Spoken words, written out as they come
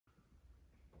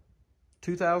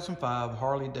2005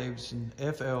 Harley-Davidson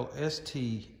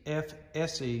FLST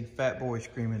FSE FatBoy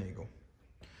Screaming Eagle.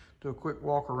 Do a quick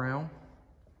walk around.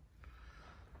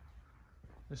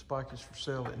 This bike is for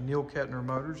sale at Neil Kettner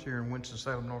Motors here in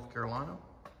Winston-Salem, North Carolina.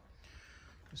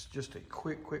 It's just a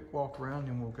quick walk around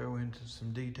and we'll go into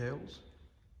some details.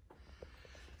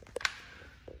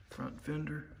 Front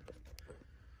fender,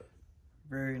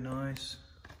 very nice.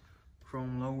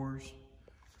 Chrome lowers,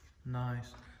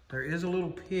 nice. There is a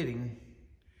little pitting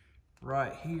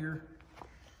right here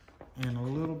and a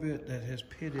little bit that has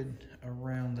pitted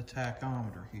around the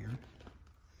tachometer here.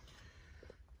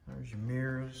 There's your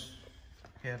mirrors,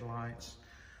 headlights,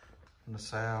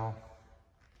 LaSalle,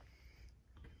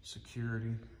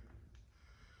 security.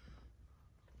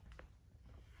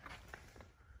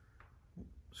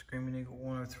 Screaming Eagle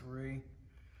 103.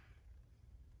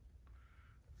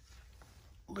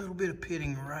 A little bit of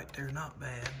pitting right there, not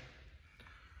bad.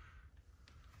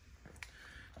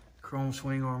 Chrome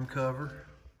swing arm cover,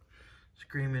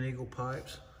 Screaming Eagle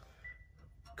pipes,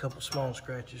 a couple small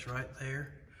scratches right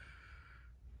there.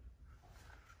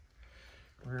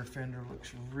 Rear fender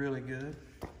looks really good.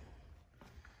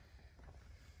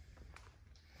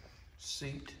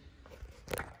 Seat.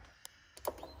 This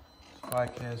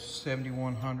bike has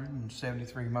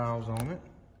 7,173 miles on it.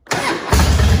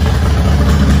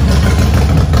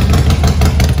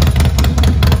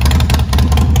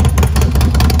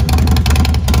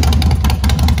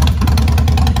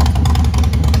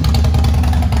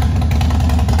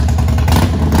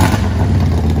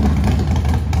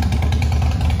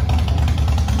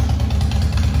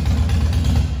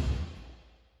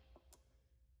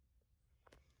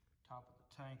 Top of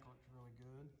the tank looks really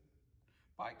good.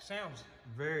 Bike sounds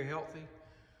very healthy.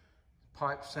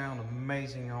 Pipes sound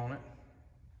amazing on it.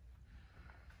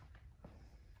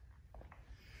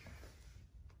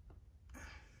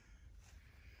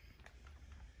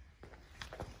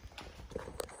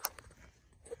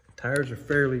 Tires are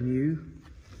fairly new.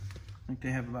 I think they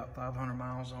have about 500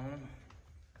 miles on them.